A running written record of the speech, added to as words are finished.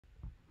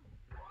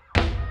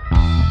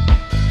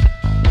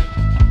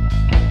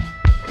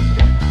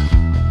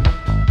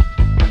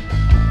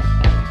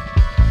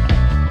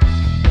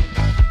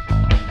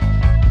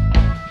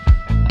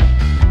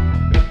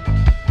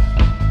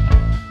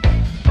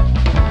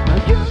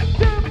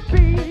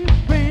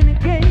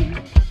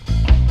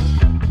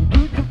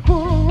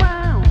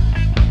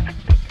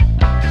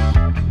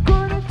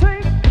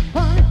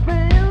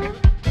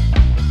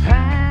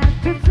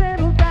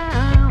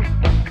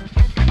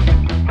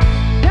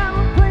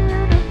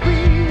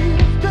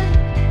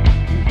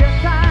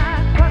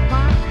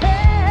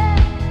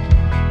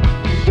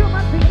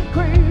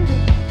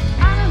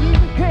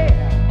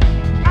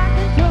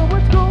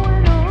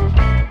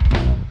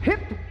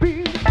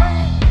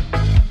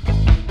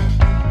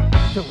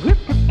So hip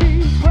the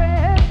beat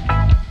square.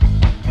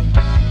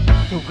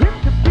 So hip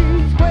the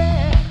beat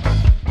square.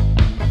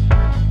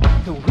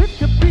 So hip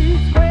the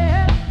beat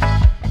square.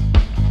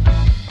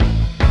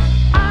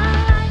 I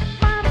like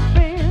my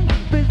fans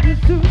business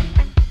too.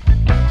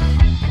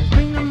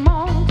 Bring them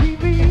on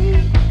TV.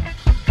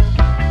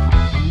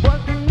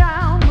 Working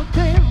down the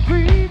day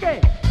every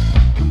day.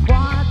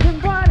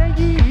 Watching what I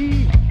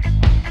eat.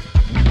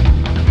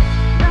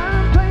 Now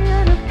I'm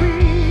playing a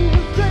beat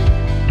straight.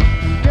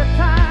 Just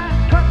I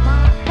cut my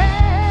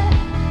hair.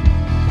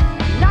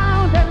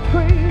 Now that it's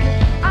crazy,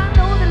 I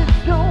know that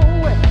it's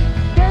nowhere.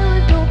 There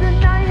is no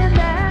denying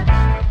that.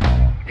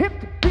 Hip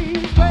the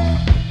beat square.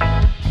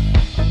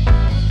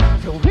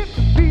 So hip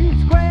the beat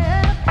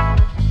square.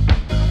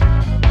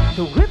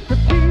 So hip the